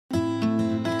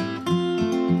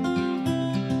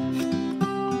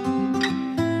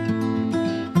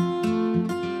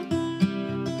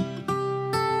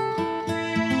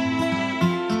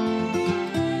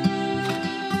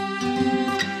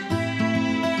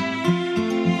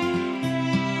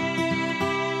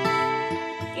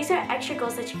extra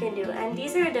goals that you can do, and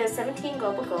these are the 17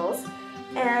 global goals.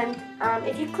 And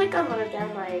if you click on one of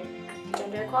them, like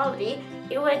gender equality,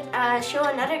 it would show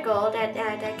another goal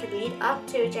that could lead up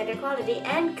to gender equality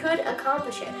and could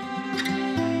accomplish it.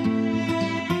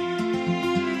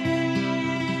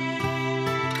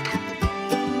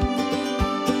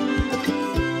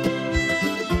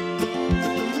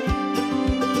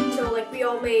 So like we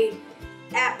all made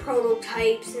app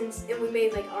prototypes and we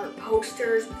made like our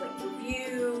posters with like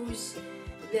reviews,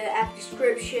 the app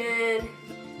description.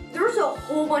 There's a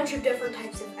whole bunch of different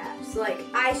types of apps. Like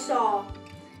I saw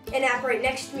an app right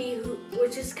next to me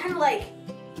which is kind of like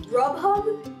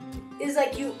Grubhub. Is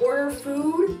like you order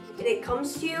food and it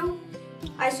comes to you.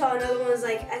 I saw another one was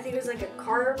like, I think it was like a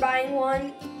car buying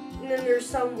one. And then there's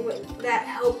some that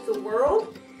help the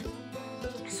world.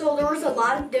 So there was a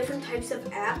lot of different types of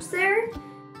apps there.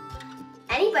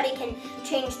 Anybody can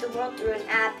change the world through an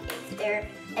app if they're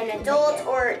an adult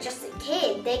or just a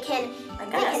kid. They can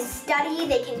study,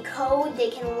 they can code, they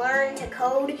can learn to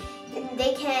code, and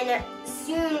they can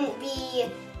soon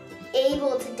be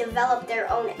able to develop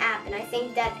their own app. And I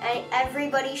think that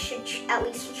everybody should at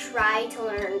least try to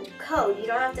learn code. You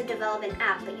don't have to develop an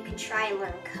app, but you can try and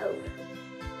learn code.